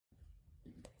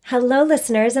Hello,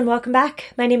 listeners, and welcome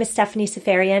back. My name is Stephanie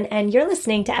Safarian, and you're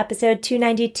listening to episode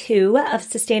 292 of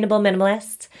Sustainable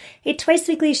Minimalist, a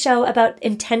twice-weekly show about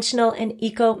intentional and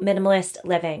eco-minimalist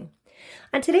living.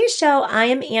 On today's show, I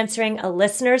am answering a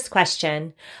listener's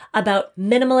question about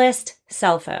minimalist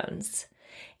cell phones.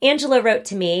 Angela wrote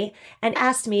to me and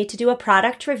asked me to do a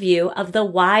product review of the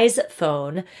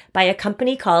Wisephone by a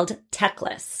company called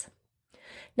Techless.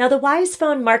 Now, the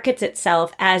Wisephone markets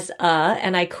itself as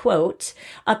and I quote,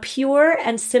 a pure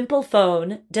and simple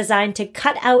phone designed to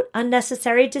cut out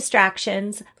unnecessary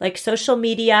distractions like social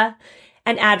media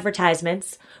and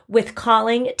advertisements with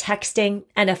calling, texting,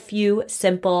 and a few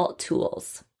simple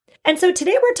tools. And so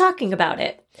today we're talking about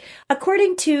it.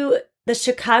 According to the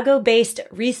Chicago-based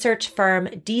research firm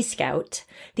D-Scout,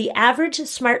 the average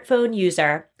smartphone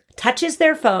user touches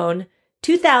their phone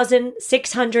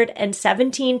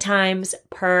 2,617 times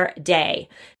per day.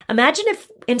 Imagine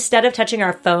if instead of touching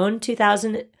our phone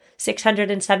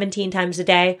 2,617 times a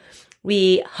day,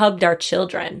 we hugged our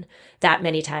children that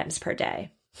many times per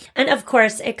day. And of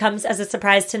course, it comes as a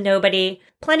surprise to nobody.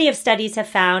 Plenty of studies have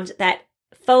found that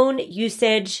phone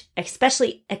usage,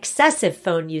 especially excessive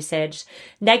phone usage,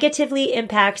 negatively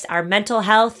impacts our mental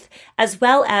health as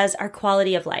well as our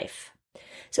quality of life.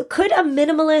 So could a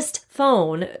minimalist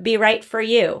phone be right for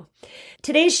you?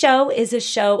 Today's show is a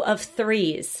show of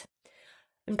threes.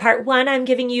 In part one, I'm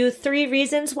giving you 3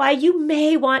 reasons why you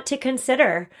may want to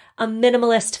consider a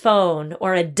minimalist phone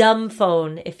or a dumb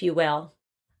phone, if you will.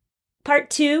 Part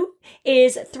 2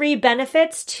 is 3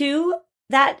 benefits to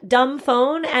that dumb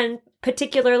phone, and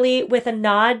particularly with a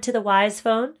nod to the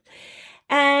Wisephone.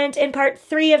 And in part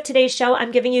 3 of today's show,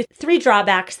 I'm giving you 3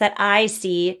 drawbacks that I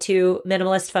see to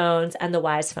minimalist phones and the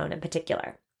Wisephone in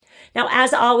particular. Now,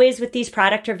 as always with these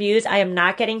product reviews, I am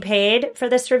not getting paid for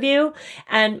this review,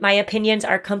 and my opinions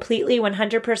are completely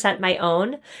 100% my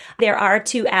own. There are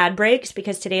 2 ad breaks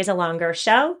because today is a longer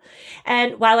show.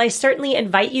 And while I certainly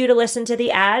invite you to listen to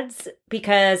the ads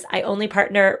because I only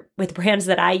partner with brands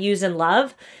that I use and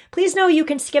love, please know you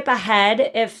can skip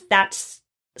ahead if that's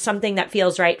something that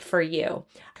feels right for you.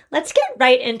 Let's get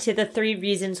right into the 3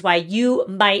 reasons why you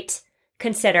might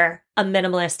consider a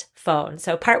minimalist phone.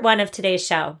 So part 1 of today's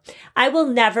show. I will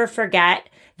never forget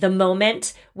the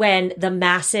moment when the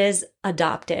masses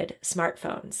adopted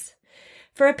smartphones.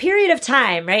 For a period of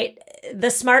time, right, the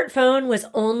smartphone was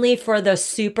only for the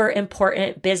super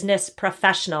important business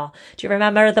professional. Do you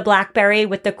remember the BlackBerry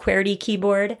with the QWERTY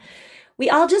keyboard? We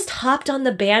all just hopped on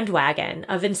the bandwagon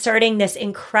of inserting this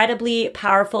incredibly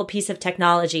powerful piece of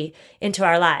technology into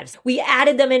our lives. We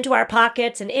added them into our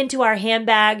pockets and into our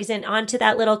handbags and onto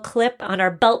that little clip on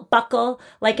our belt buckle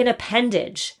like an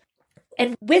appendage.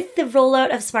 And with the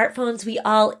rollout of smartphones, we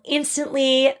all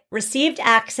instantly received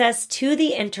access to the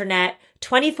internet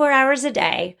 24 hours a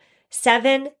day,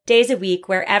 7 days a week,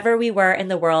 wherever we were in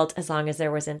the world, as long as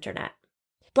there was internet.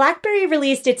 BlackBerry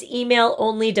released its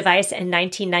email-only device in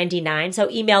 1999, so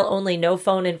email-only, no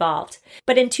phone involved.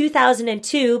 But in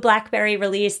 2002, BlackBerry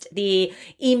released the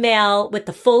email with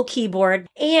the full keyboard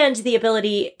and the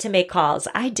ability to make calls.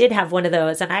 I did have one of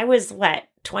those, and I was,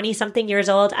 20-something years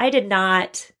old? I did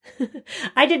not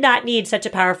need such a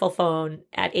powerful phone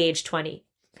at age 20.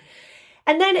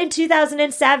 And then in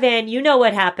 2007, you know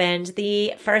what happened.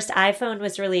 The first iPhone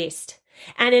was released.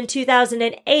 And in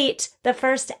 2008, the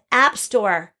first App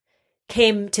Store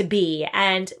came to be.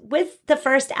 And with the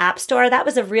first App Store, that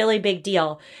was a really big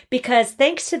deal because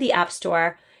thanks to the App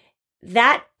Store,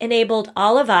 that enabled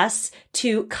all of us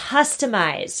to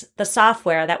customize the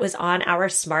software that was on our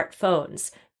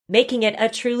smartphones, making it a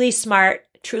truly smart,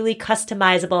 truly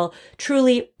customizable,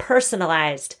 truly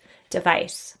personalized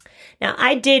device. Now,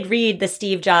 I did read the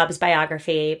Steve Jobs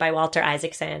biography by Walter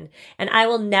Isaacson, and I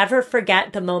will never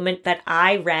forget the moment that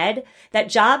I read that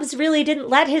Jobs really didn't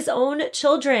let his own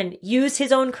children use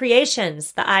his own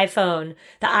creations, the iPhone,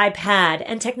 the iPad,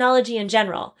 and technology in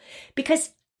general,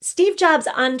 because Steve Jobs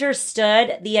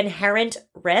understood the inherent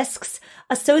risks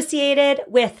associated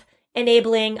with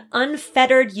enabling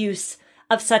unfettered use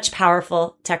of such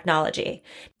powerful technology.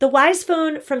 The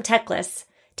Wisephone from Techless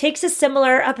takes a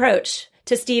similar approach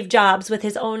to Steve Jobs with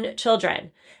his own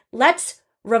children. Let's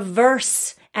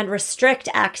reverse and restrict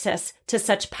access to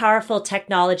such powerful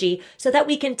technology so that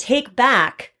we can take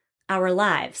back our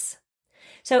lives.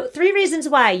 So 3 reasons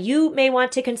why you may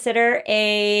want to consider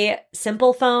a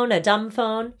simple phone, a dumb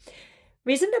phone.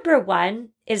 Reason number 1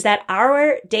 is that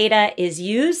our data is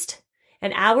used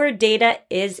and our data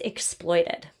is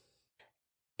exploited.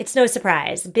 It's no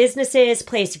surprise. Businesses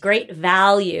place great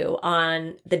value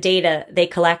on the data they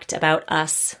collect about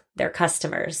us, their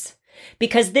customers.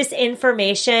 because this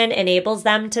information enables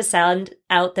them to send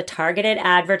out the targeted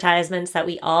advertisements that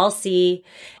we all see.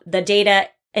 The data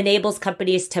enables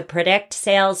companies to predict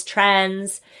sales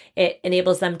trends. It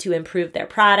enables them to improve their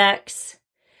products.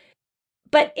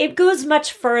 But it goes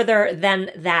much further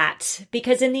than that,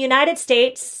 because in the United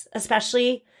States,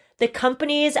 especially, the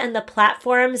companies and the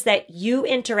platforms that you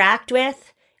interact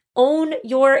with own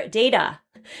your data.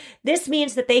 This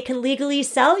means that they can legally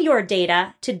sell your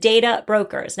data to data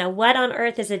brokers. Now, what on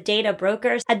earth is a data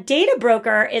broker? A data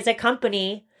broker is a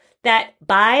company that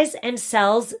buys and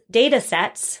sells data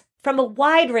sets from a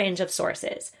wide range of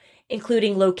sources,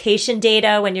 including location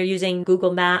data when you're using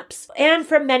Google Maps, and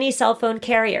from many cell phone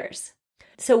carriers.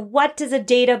 So what does a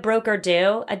data broker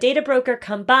do? A data broker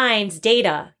combines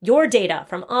data, your data,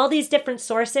 from all these different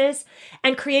sources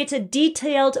and creates a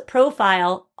detailed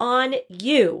profile on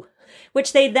you,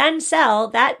 which they then sell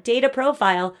that data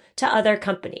profile to other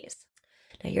companies.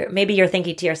 Now maybe you're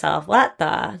thinking to yourself,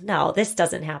 no, this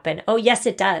doesn't happen. Oh, yes,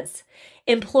 it does.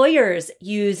 Employers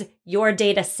use your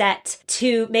data set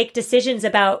to make decisions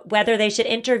about whether they should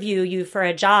interview you for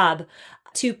a job,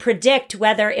 to predict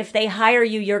whether if they hire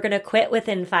you, you're going to quit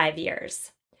within 5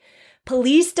 years.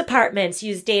 Police departments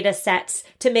use data sets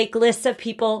to make lists of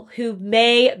people who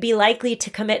may be likely to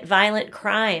commit violent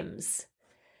crimes.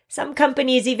 Some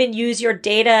companies even use your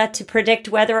data to predict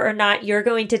whether or not you're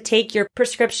going to take your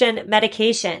prescription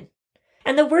medication.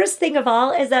 And the worst thing of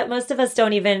all is that most of us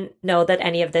don't even know that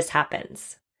any of this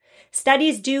happens.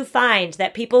 Studies do find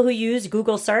that people who use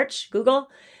Google search,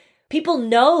 people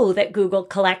know that Google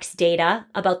collects data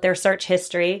about their search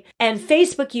history, and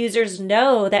Facebook users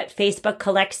know that Facebook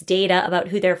collects data about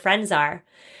who their friends are.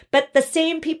 But the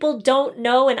same people don't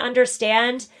know and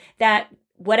understand that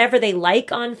whatever they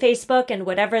like on Facebook and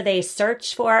whatever they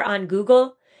search for on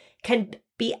Google can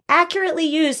be accurately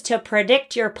used to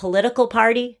predict your political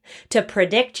party, to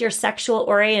predict your sexual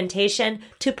orientation,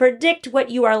 to predict what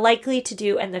you are likely to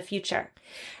do in the future.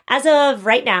 As of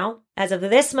right now, as of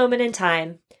this moment in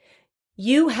time,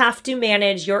 you have to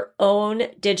manage your own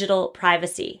digital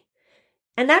privacy.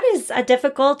 And that is a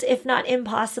difficult, if not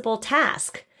impossible,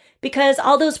 task, because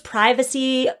all those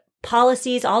privacy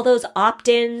policies, all those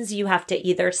opt-ins you have to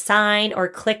either sign or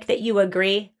click that you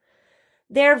agree,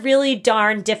 they're really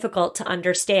darn difficult to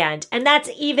understand. And that's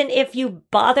even if you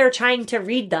bother trying to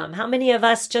read them. How many of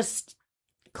us just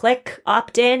click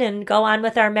opt-in and go on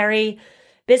with our merry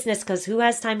business, because who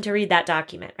has time to read that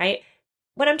document, right?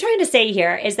 What I'm trying to say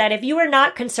here is that if you are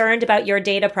not concerned about your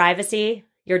data privacy,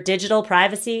 your digital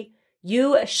privacy,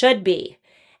 you should be.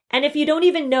 And if you don't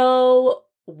even know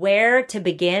where to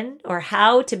begin or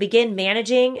how to begin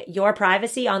managing your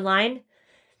privacy online,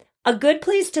 a good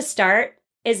place to start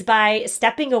is by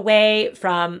stepping away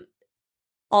from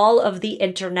all of the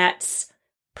internet's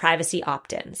privacy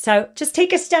opt-in. So just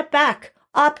take a step back,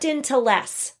 opt in to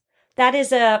less. That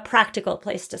is a practical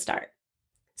place to start.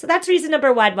 So that's reason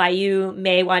number one why you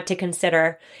may want to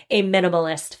consider a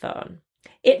minimalist phone.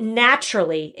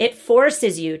 It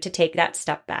forces you to take that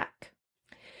step back.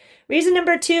 Reason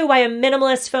number two why a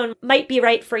minimalist phone might be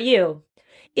right for you.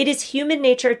 It is human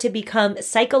nature to become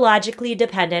psychologically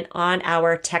dependent on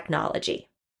our technology.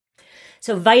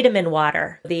 So vitamin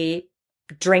water, the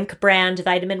drink brand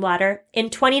vitamin water,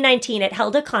 in 2019, it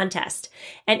held a contest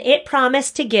and it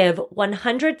promised to give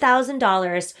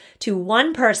 $100,000 to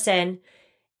one person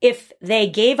if they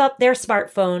gave up their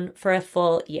smartphone for a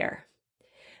full year.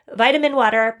 Vitamin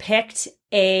Water picked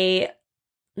a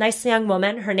nice young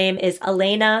woman. Her name is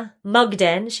Elena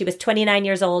Mugden. She was 29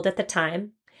 years old at the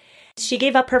time. She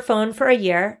gave up her phone for a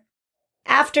year.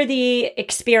 After the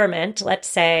experiment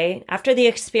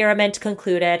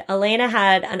concluded, Elena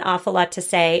had an awful lot to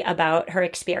say about her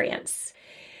experience.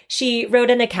 She wrote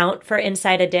an account for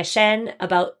Inside Edition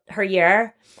about her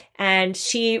year, and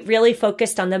she really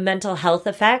focused on the mental health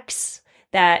effects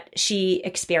that she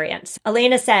experienced.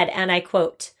 Elena said, and I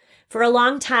quote, "For a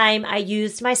long time, I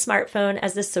used my smartphone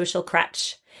as a social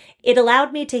crutch. It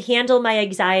allowed me to handle my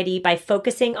anxiety by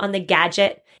focusing on the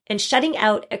gadget and shutting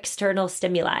out external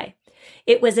stimuli.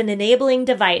 It was an enabling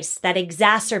device that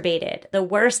exacerbated the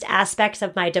worst aspects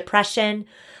of my depression,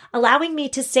 allowing me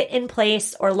to sit in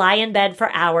place or lie in bed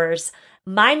for hours,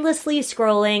 mindlessly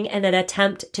scrolling in an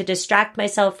attempt to distract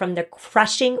myself from the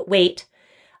crushing weight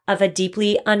of a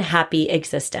deeply unhappy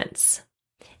existence."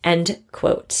 End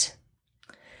quote.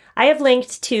 I have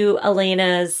linked to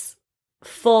Elena's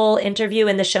full interview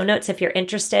in the show notes if you're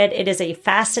interested. It is a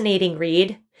fascinating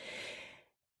read.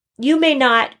 You may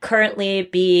not currently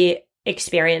be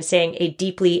experiencing a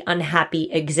deeply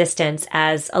unhappy existence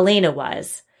as Elena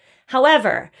was.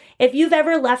 However, if you've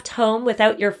ever left home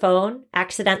without your phone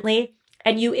accidentally,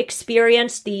 and you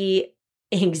experience the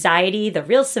anxiety, the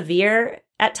real severe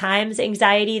at times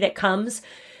anxiety that comes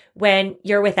when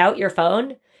you're without your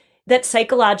phone, that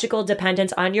psychological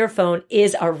dependence on your phone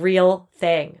is a real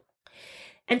thing.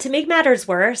 And to make matters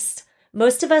worse,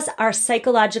 most of us are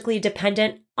psychologically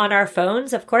dependent on our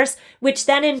phones, of course, which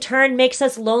then in turn makes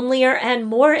us lonelier and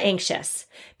more anxious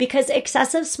because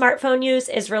excessive smartphone use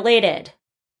is related.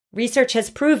 Research has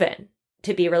proven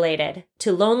to be related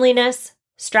to loneliness,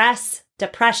 stress,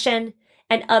 depression,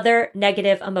 and other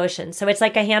negative emotions. So it's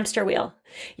like a hamster wheel.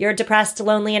 You're depressed,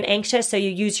 lonely, and anxious, so you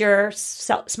use your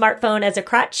smartphone as a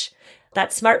crutch.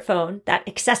 That smartphone, that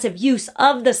excessive use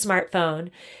of the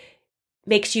smartphone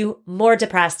makes you more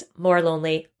depressed, more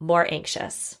lonely, more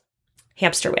anxious.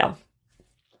 Hamster wheel.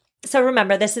 So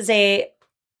remember, this is a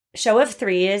show of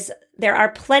threes. There are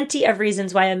plenty of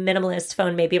reasons why a minimalist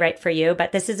phone may be right for you,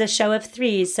 but this is a show of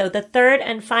threes. So the third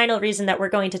and final reason that we're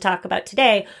going to talk about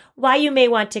today, why you may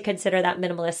want to consider that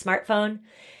minimalist smartphone,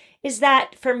 is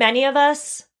that for many of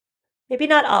us, maybe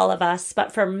not all of us,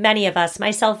 but for many of us,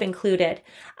 myself included,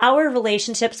 our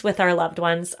relationships with our loved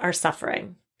ones are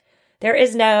suffering. There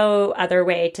is no other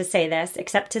way to say this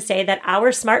except to say that our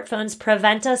smartphones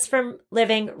prevent us from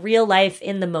living real life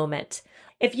in the moment.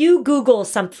 If you Google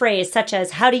some phrase such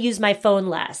as how to use my phone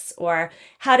less or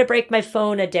how to break my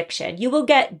phone addiction, you will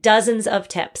get dozens of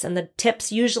tips. And the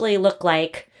tips usually look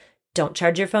like don't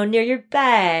charge your phone near your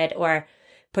bed or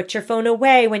put your phone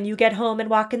away when you get home and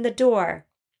walk in the door.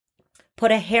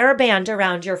 Put a hairband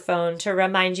around your phone to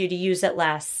remind you to use it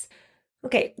less.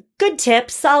 Okay, good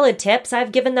tips, solid tips.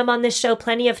 I've given them on this show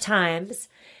plenty of times.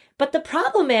 But the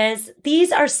problem is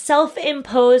these are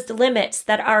self-imposed limits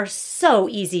that are so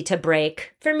easy to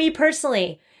break. For me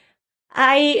personally,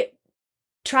 I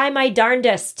try my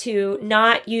darndest to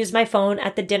not use my phone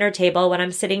at the dinner table when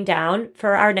I'm sitting down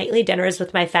for our nightly dinners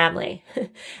with my family.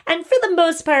 And for the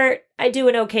most part, I do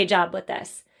an okay job with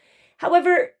this.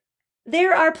 However,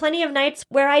 there are plenty of nights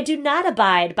where I do not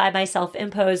abide by my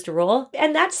self-imposed rule,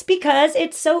 and that's because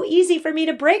it's so easy for me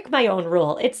to break my own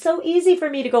rule. It's so easy for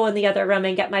me to go in the other room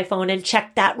and get my phone and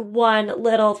check that one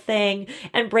little thing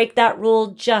and break that rule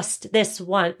just this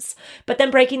once. But then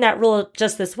breaking that rule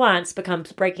just this once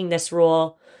becomes breaking this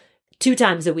rule 2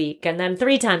 times a week and then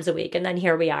 3 times a week, and then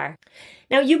here we are.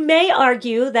 Now, you may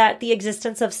argue that the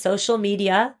existence of social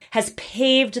media has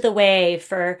paved the way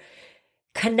for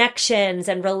connections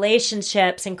and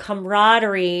relationships and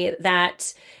camaraderie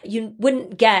that you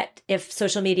wouldn't get if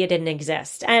social media didn't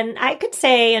exist. And I could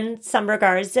say in some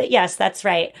regards that yes, that's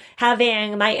right.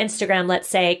 Having my Instagram, let's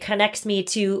say, connects me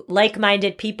to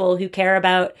like-minded people who care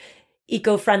about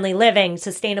eco-friendly living,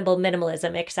 sustainable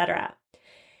minimalism, etc.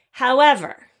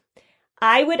 However,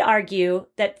 I would argue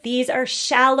that these are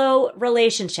shallow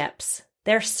relationships.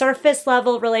 They're surface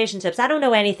level relationships. I don't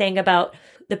know anything about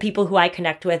the people who I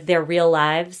connect with, their real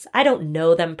lives. I don't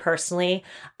know them personally.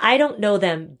 I don't know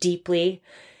them deeply.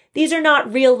 These are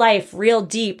not real life, real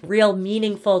deep, real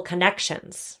meaningful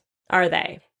connections, are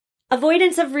they?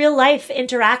 Avoidance of real life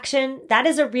interaction, that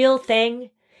is a real thing.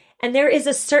 And there is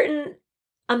a certain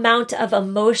amount of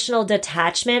emotional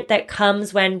detachment that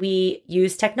comes when we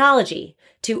use technology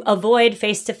to avoid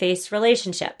face-to-face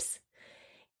relationships.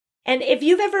 And if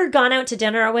you've ever gone out to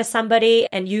dinner with somebody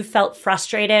and you felt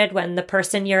frustrated when the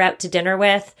person you're out to dinner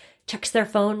with checks their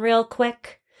phone real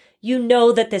quick, you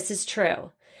know that this is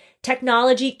true.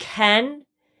 Technology can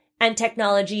and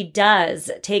technology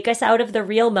does take us out of the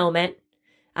real moment,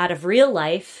 out of real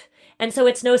life. And so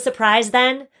it's no surprise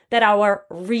then that our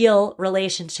real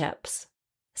relationships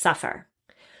suffer.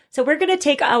 So we're going to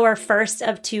take our first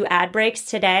of 2 ad breaks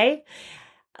today.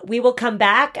 We will come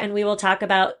back and we will talk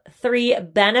about 3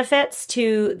 benefits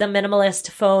to the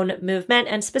minimalist phone movement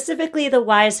and specifically the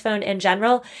Wisephone in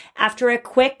general after a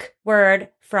quick word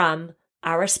from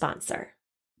our sponsor.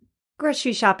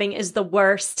 Grocery shopping is the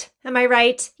worst. Am I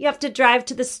right? You have to drive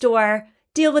to the store,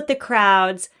 deal with the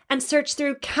crowds, and search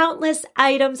through countless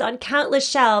items on countless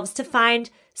shelves to find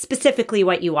specifically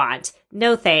what you want.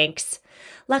 No thanks.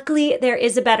 Luckily, there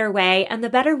is a better way, and the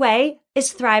better way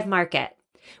is Thrive Market.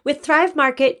 With Thrive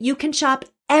Market, you can shop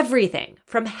everything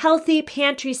from healthy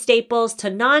pantry staples to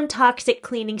non-toxic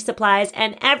cleaning supplies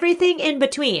and everything in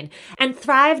between, and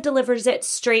Thrive delivers it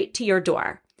straight to your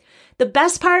door. The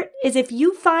best part is if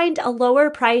you find a lower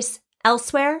price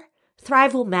elsewhere,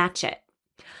 Thrive will match it.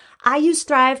 I use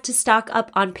Thrive to stock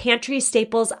up on pantry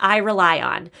staples I rely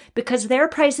on because their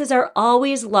prices are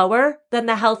always lower than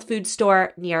the health food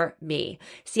store near me.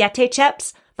 Siete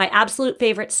chips, my absolute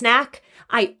favorite snack,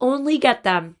 I only get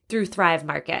them through Thrive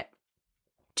Market.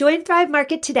 Join Thrive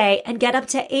Market today and get up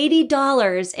to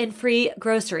 $80 in free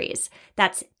groceries.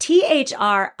 That's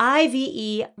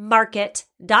THRIVE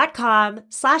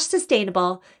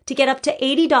market.com/sustainable to get up to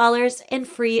 $80 in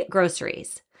free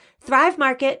groceries.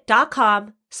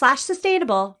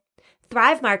 ThriveMarket.com/sustainable.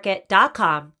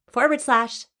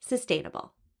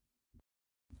 ThriveMarket.com/sustainable.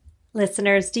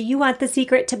 Listeners, do you want the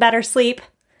secret to better sleep?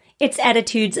 It's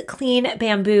Ettitude's clean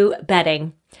bamboo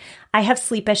bedding. I have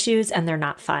sleep issues and they're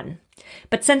not fun.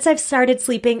 But since I've started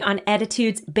sleeping on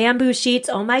Ettitude's bamboo sheets,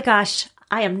 oh my gosh,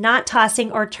 I am not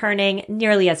tossing or turning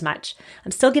nearly as much.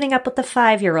 I'm still getting up with the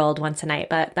 5-year-old once a night,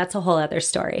 but that's a whole other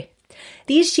story.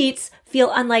 These sheets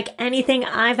feel unlike anything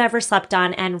I've ever slept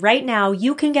on, and right now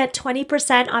you can get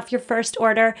 20% off your first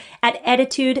order at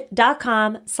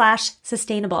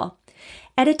ettitude.com/sustainable.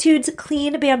 Ettitude's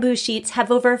clean bamboo sheets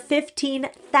have over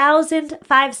 15,000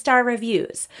 5-star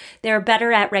reviews. They're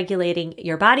better at regulating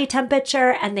your body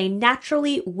temperature, and they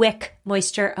naturally wick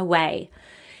moisture away.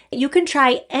 You can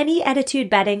try any Ettitude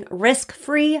bedding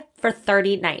risk-free for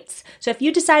 30 nights. So if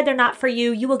you decide they're not for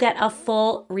you, you will get a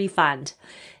full refund.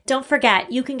 Don't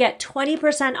forget, you can get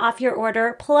 20% off your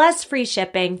order plus free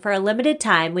shipping for a limited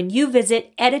time when you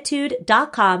visit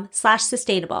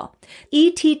ettitude.com/sustainable.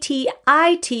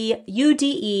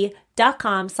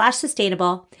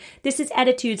 ETTITUDE.com/sustainable. This is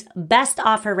Ettitude's best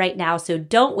offer right now, so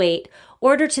don't wait.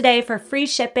 Order today for free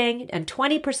shipping and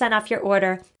 20% off your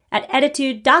order at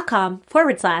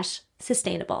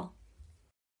ettitude.com/sustainable.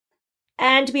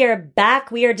 And we are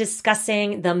back. We are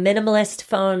discussing the minimalist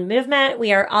phone movement.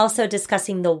 We are also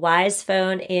discussing the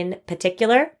Wisephone in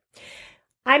particular.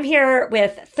 I'm here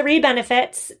with 3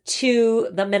 benefits to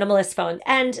the minimalist phone.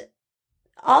 And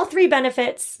all 3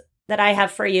 benefits that I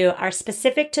have for you are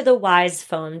specific to the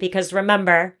Wisephone because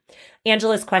remember,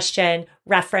 Angela's question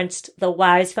referenced the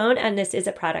Wisephone, and this is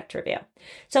a product review.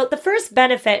 So the first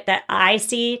benefit that I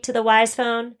see to the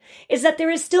Wisephone is that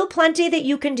there is still plenty that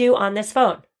you can do on this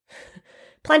phone.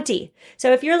 Plenty.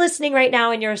 So if you're listening right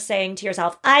now and you're saying to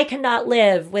yourself, I cannot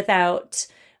live without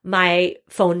my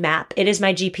phone map. It is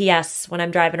my GPS when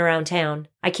I'm driving around town.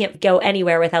 I can't go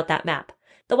anywhere without that map.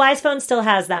 The Wisephone still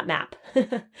has that map.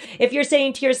 If you're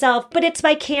saying to yourself, but it's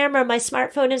my camera, my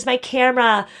smartphone is my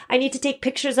camera. I need to take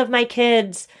pictures of my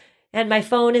kids and my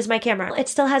phone is my camera. It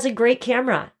still has a great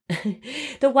camera.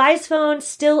 The Wisephone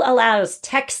still allows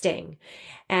texting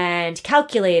and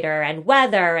calculator and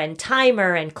weather and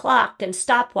timer and clock and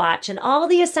stopwatch and all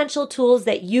the essential tools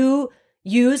that you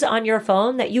use on your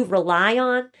phone that you rely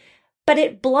on, but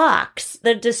it blocks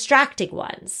the distracting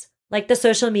ones like the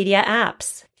social media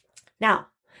apps. Now,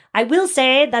 I will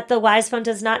say that the Wisephone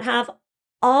does not have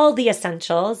all the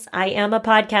essentials. I am a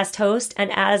podcast host,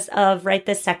 and as of right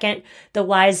this second, the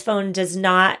Wisephone does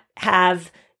not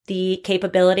have the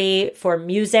capability for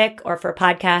music or for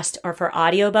podcast or for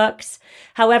audiobooks.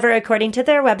 However, according to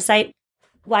their website,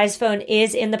 Wisephone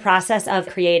is in the process of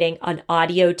creating an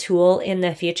audio tool in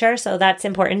the future. So that's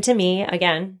important to me.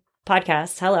 Again,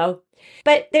 podcasts, hello.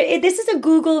 But this is a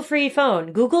Google-free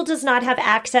phone. Google does not have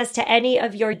access to any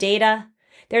of your data.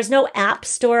 There's no app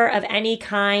store of any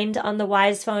kind on the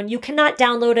Wisephone. You cannot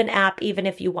download an app even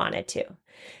if you wanted to.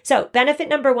 So benefit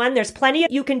number 1, there's plenty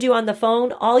you can do on the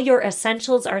phone. All your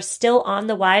essentials are still on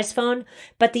the Wisephone,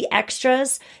 but the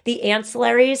extras, the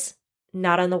ancillaries,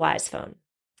 not on the Wisephone.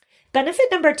 Benefit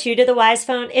number 2 to the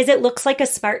Wisephone is it looks like a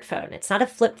smartphone. It's not a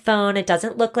flip phone. It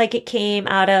doesn't look like it came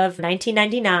out of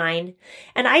 1999.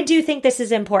 And I do think this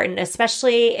is important,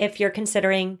 especially if you're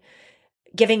considering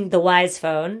giving the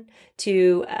Wisephone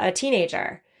to a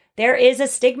teenager. There is a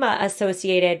stigma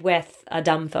associated with a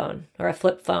dumb phone or a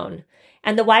flip phone.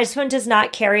 And the Wisephone does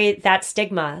not carry that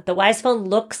stigma. The Wisephone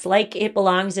looks like it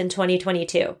belongs in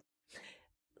 2022.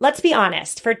 Let's be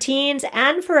honest, for teens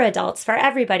and for adults, for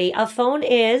everybody, a phone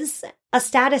is a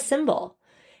status symbol.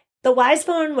 The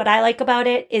Wisephone, what I like about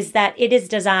it is that it is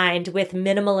designed with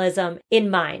minimalism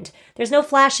in mind. There's no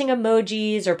flashing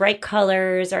emojis or bright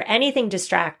colors or anything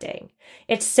distracting.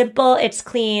 It's simple, it's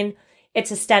clean,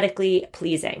 it's aesthetically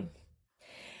pleasing.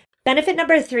 Benefit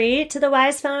number 3 to the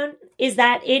Wisephone is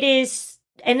that it is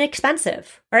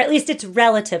inexpensive, or at least it's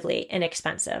relatively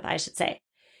inexpensive, I should say.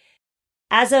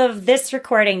 As of this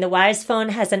recording, the Wisephone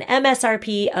has an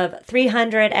MSRP of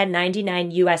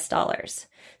 $399 US.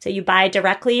 So you buy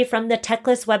directly from the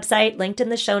Techlist website linked in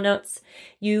the show notes.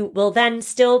 You will then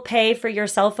still pay for your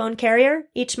cell phone carrier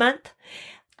each month.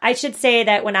 I should say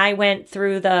that when I went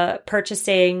through the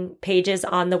purchasing pages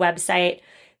on the website,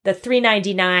 the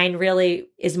 $399 really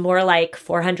is more like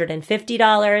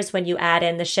 $450 when you add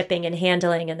in the shipping and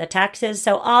handling and the taxes.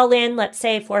 So all in, let's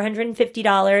say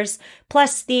 $450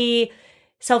 plus the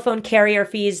cell phone carrier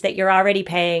fees that you're already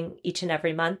paying each and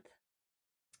every month.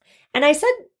 And I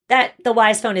said that the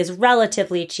Wisephone is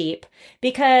relatively cheap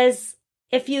because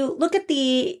if you look at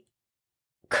the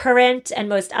current and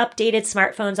most updated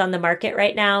smartphones on the market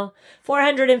right now,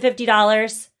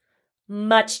 $450,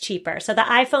 much cheaper. So the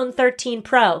iPhone 13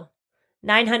 Pro,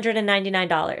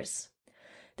 $999.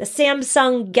 The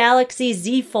Samsung Galaxy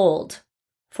Z Fold,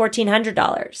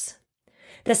 $1,400.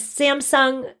 The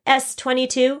Samsung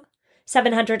S22,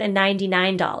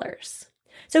 $799.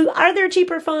 So are there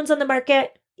cheaper phones on the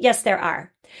market? Yes, there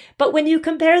are. But when you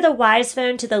compare the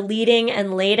Wisephone to the leading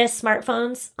and latest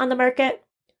smartphones on the market,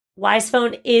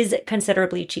 Wisephone is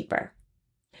considerably cheaper.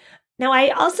 Now, I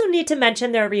also need to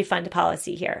mention their refund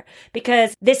policy here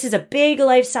because this is a big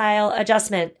lifestyle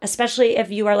adjustment, especially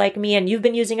if you are like me and you've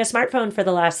been using a smartphone for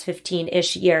the last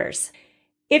 15-ish years.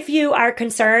 If you are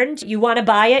concerned, you want to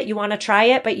buy it, you want to try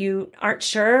it, but you aren't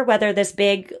sure whether this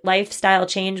big lifestyle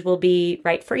change will be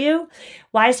right for you,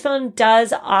 Wisephone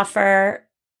does offer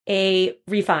a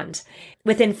refund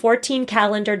within 14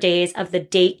 calendar days of the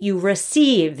date you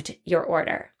received your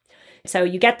order. So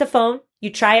you get the phone, you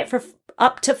try it for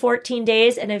up to 14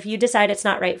 days, and if you decide it's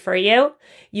not right for you,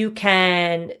 you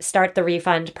can start the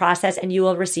refund process and you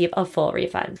will receive a full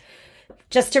refund.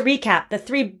 Just to recap, the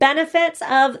 3 benefits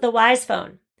of the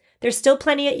Wisephone. There's still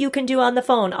plenty that you can do on the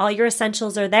phone. All your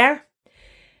essentials are there.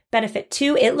 Benefit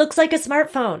 2, it looks like a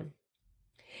smartphone.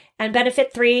 And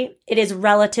benefit 3, it is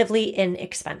relatively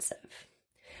inexpensive.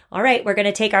 All right, we're going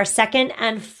to take our second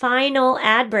and final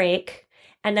ad break,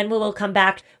 and then we will come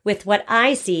back with what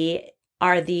I see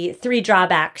are the 3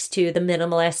 drawbacks to the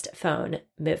minimalist phone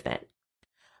movement.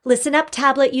 Listen up,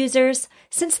 tablet users.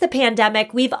 Since the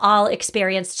pandemic, we've all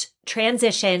experienced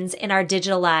transitions in our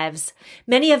digital lives.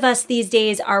 Many of us these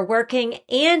days are working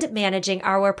and managing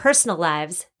our personal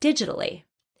lives digitally.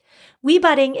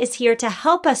 WeBudding is here to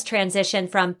help us transition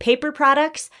from paper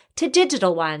products to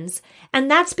digital ones, and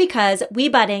that's because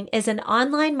WeBudding is an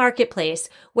online marketplace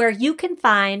where you can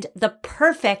find the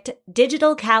perfect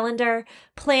digital calendar,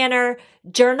 planner,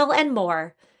 journal, and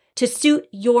more to suit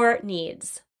your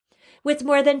needs. With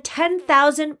more than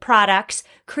 10,000 products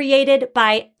created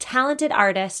by talented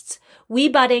artists,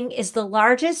 WeBudding is the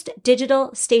largest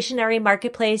digital stationery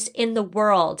marketplace in the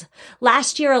world.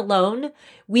 Last year alone,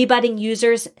 WeBudding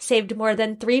users saved more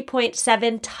than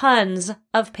 3.7 tons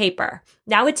of paper.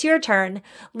 Now it's your turn.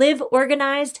 Live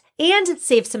organized and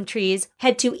save some trees.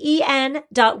 Head to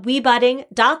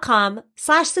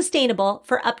en.webudding.com/sustainable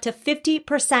for up to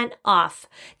 50% off.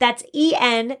 That's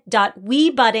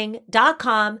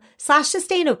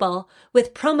en.webudding.com/sustainable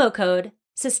with promo code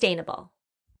sustainable.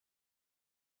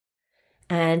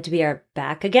 And we are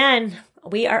back again.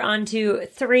 We are on to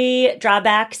 3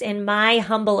 drawbacks, in my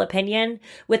humble opinion,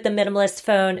 with the minimalist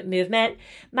phone movement.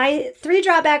 My 3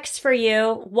 drawbacks for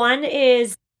you, 1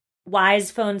 is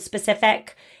Wisephone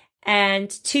specific, and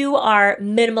 2 are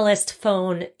minimalist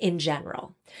phone in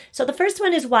general. So the first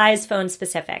one is Wisephone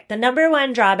specific. The number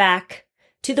 1 drawback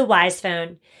to the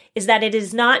Wisephone is that it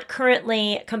is not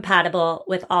currently compatible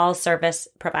with all service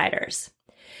providers.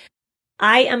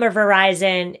 I am a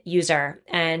Verizon user,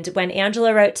 and when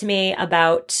Angela wrote to me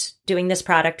about doing this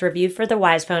product review for the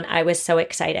Wisephone, I was so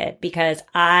excited because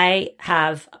I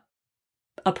have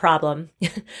a problem,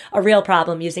 a real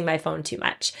problem using my phone too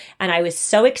much. And I was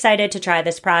so excited to try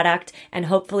this product and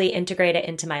hopefully integrate it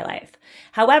into my life.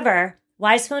 However,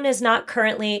 Wisephone is not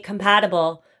currently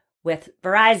compatible with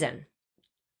Verizon.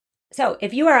 So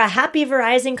if you are a happy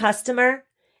Verizon customer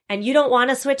and you don't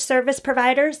want to switch service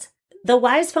providers, the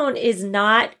Wisephone is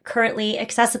not currently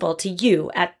accessible to you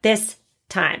at this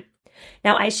time.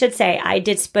 Now, I should say I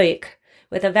did speak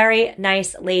with a very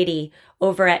nice lady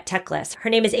over at Techlist.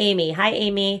 Her name is Amy. Hi,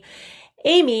 Amy.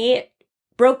 Amy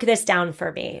broke this down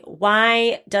for me.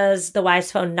 Why does the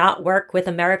Wisephone not work with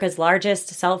America's largest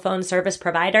cell phone service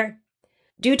provider?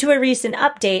 Due to a recent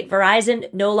update,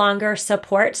 Verizon no longer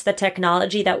supports the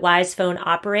technology that Wisephone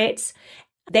operates.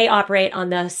 They operate on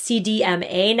the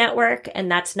CDMA network,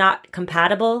 and that's not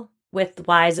compatible with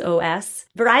Wise OS.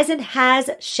 Verizon has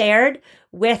shared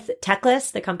with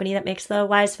Techlist, the company that makes the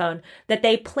Wisephone, that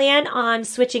they plan on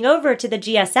switching over to the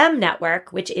GSM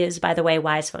network, which is, by the way,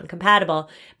 Wisephone compatible,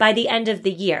 by the end of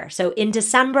the year. So in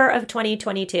December of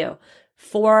 2022,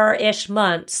 4-ish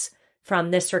months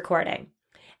from this recording.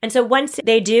 And so once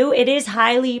they do, it is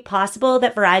highly possible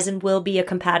that Verizon will be a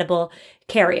compatible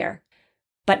carrier,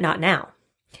 but not now.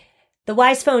 The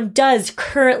Wisephone does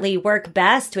currently work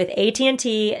best with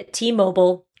AT&T,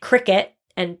 T-Mobile, Cricket,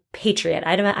 and Patriot.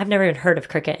 I've never even heard of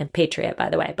Cricket and Patriot, by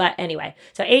the way. But anyway,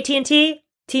 so AT&T,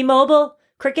 T-Mobile,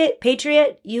 Cricket,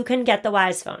 Patriot, you can get the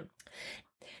Wisephone.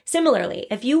 Similarly,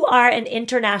 if you are an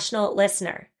international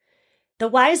listener, the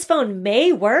Wisephone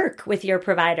may work with your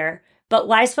provider, but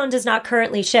Wisephone does not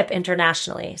currently ship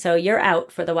internationally. So you're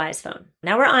out for the Wisephone.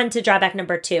 Now we're on to drawback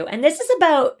number 2. And this is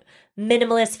about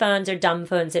minimalist phones or dumb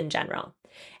phones in general.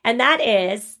 And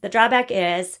the drawback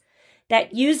is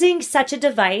that using such a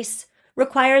device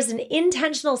requires an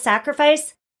intentional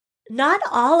sacrifice not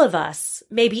all of us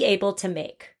may be able to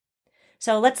make.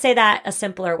 So let's say that a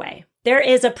simpler way. There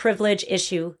is a privilege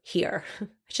issue here. I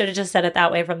should have just said it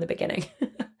that way from the beginning.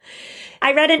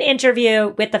 I read an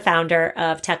interview with the founder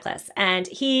of Techless, and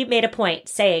he made a point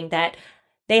saying that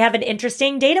they have an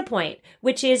interesting data point,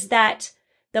 which is that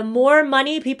the more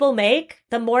money people make,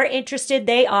 the more interested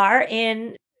they are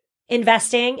in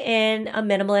investing in a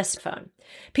minimalist phone.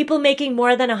 People making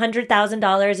more than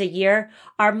 $100,000 a year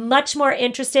are much more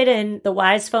interested in the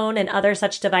Wisephone and other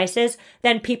such devices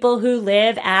than people who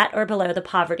live at or below the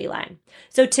poverty line.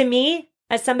 So to me,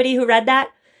 as somebody who read that,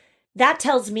 that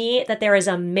tells me that there is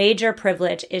a major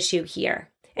privilege issue here.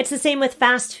 It's the same with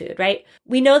fast food, right?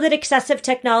 We know that excessive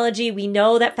technology, we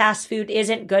know that fast food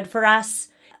isn't good for us,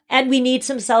 and we need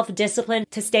some self-discipline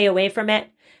to stay away from it.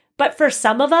 But for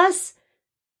some of us,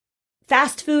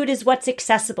 fast food is what's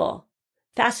accessible.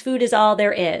 Fast food is all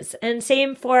there is. And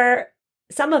same for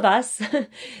some of us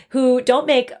who don't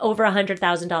make over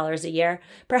 $100,000 a year.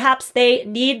 Perhaps they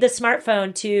need the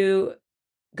smartphone to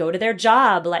go to their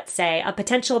job, let's say. A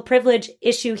potential privilege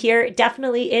issue here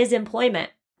definitely is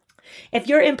employment. If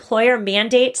your employer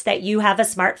mandates that you have a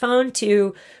smartphone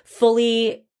to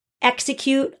fully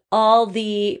execute all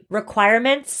the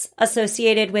requirements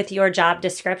associated with your job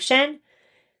description,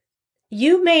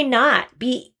 you may not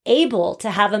be able to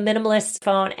have a minimalist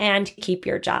phone and keep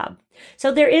your job.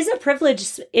 So there is a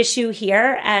privilege issue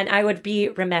here, and I would be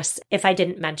remiss if I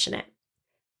didn't mention it.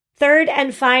 Third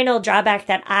and final drawback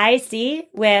that I see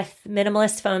with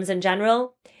minimalist phones in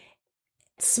general,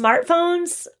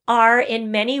 smartphones are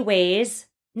in many ways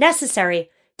necessary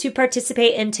to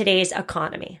participate in today's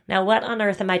economy. Now, what on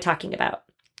earth am I talking about?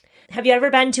 Have you ever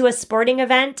been to a sporting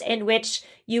event in which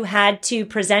you had to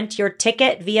present your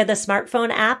ticket via the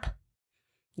smartphone app?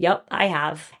 Yep, I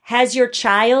have. Has your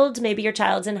child, maybe your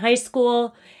child's in high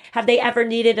school, have they ever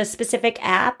needed a specific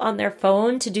app on their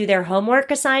phone to do their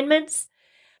homework assignments?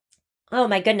 Oh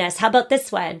my goodness, how about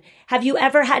this one? Have you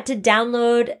ever had to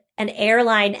download an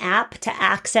airline app to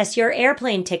access your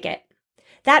airplane ticket?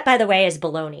 That, by the way, is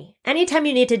baloney. Anytime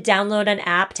you need to download an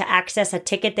app to access a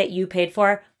ticket that you paid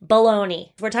for,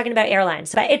 baloney. We're talking about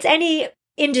airlines, but it's any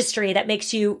industry that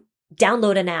makes you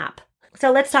download an app.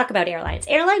 So let's talk about airlines.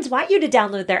 Airlines want you to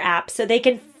download their app so they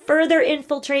can further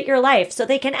infiltrate your life, so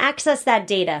they can access that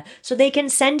data, so they can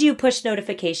send you push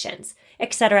notifications,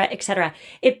 etc., etc.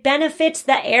 It benefits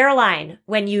the airline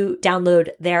when you download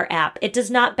their app. It does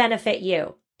not benefit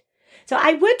you. So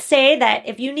I would say that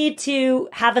if you need to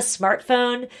have a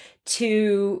smartphone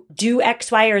to do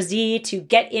X, Y, or Z, to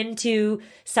get into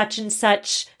such and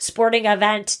such sporting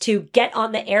event, to get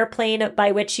on the airplane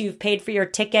by which you've paid for your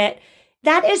ticket,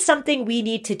 that is something we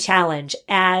need to challenge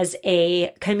as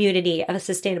a community of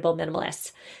sustainable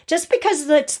minimalists. Just because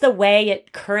it's the way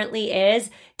it currently is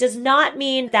does not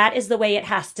mean that is the way it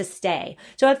has to stay.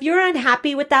 So if you're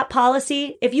unhappy with that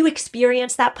policy, if you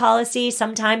experience that policy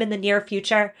sometime in the near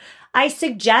future, I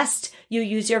suggest you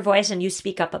use your voice and you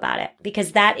speak up about it,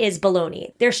 because that is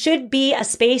baloney. There should be a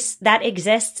space that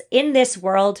exists in this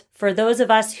world for those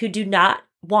of us who do not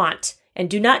want and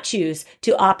do not choose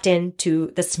to opt in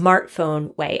to the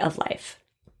smartphone way of life.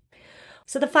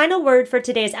 So the final word for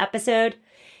today's episode,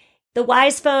 the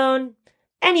Wisephone,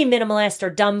 any minimalist or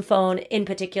dumb phone in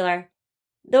particular,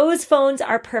 those phones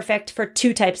are perfect for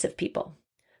two types of people.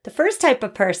 The first type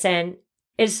of person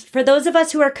is for those of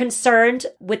us who are concerned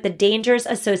with the dangers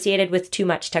associated with too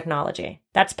much technology.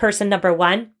 That's person number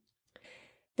one.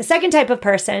 The second type of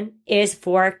person is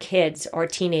for kids or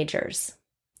teenagers.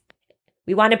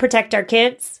 We want to protect our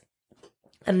kids.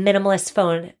 A minimalist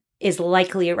phone is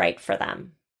likely right for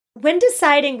them. When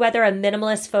deciding whether a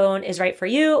minimalist phone is right for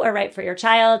you or right for your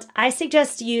child, I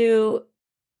suggest you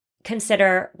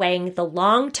consider weighing the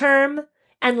long-term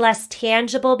and less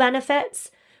tangible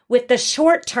benefits with the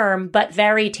short-term but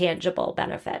very tangible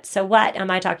benefits. So what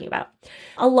am I talking about?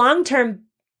 A long-term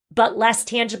but less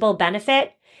tangible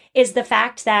benefit is the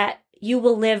fact that you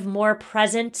will live more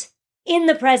present in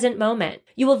the present moment.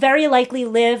 You will very likely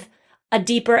live a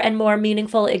deeper and more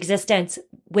meaningful existence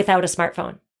without a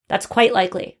smartphone. That's quite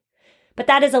likely. But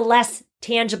that is a less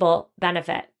tangible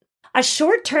benefit. A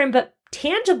short-term but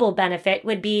tangible benefit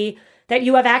would be that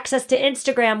you have access to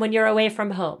Instagram when you're away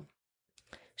from home.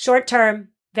 Short-term,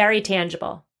 very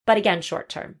tangible, but again,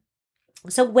 short-term.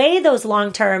 So weigh those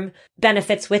long-term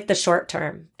benefits with the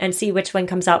short-term and see which one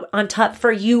comes out on top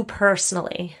for you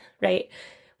personally, right?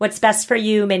 What's best for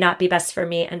you may not be best for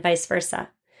me and vice versa.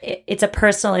 It's a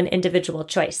personal and individual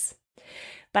choice.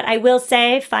 But I will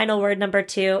say, final word number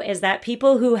 2 is that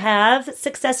people who have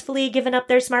successfully given up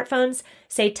their smartphones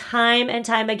say time and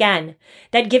time again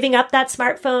that giving up that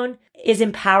smartphone is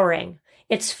empowering.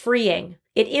 It's freeing.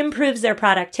 It improves their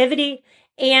productivity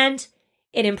and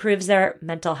it improves their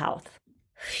mental health.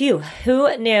 Phew,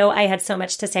 who knew I had so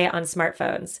much to say on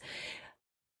smartphones?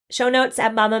 Show notes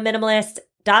at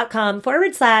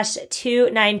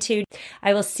mamaminimalist.com/292.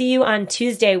 I will see you on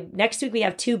Tuesday. Next week, we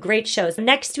have 2 great shows.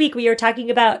 Next week, we are talking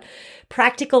about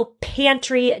practical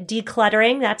pantry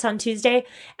decluttering. That's on Tuesday.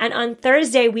 And on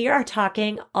Thursday, we are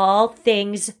talking all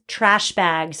things trash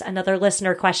bags, another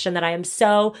listener question that I am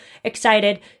so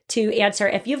excited to answer.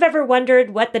 If you've ever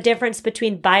wondered what the difference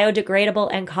between biodegradable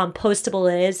and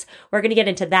compostable is, we're going to get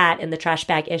into that in the trash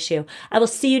bag issue. I will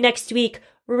see you next week.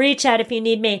 Reach out if you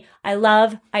need me. I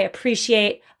love, I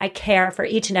appreciate, I care for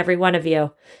each and every one of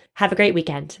you. Have a great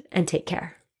weekend and take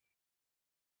care.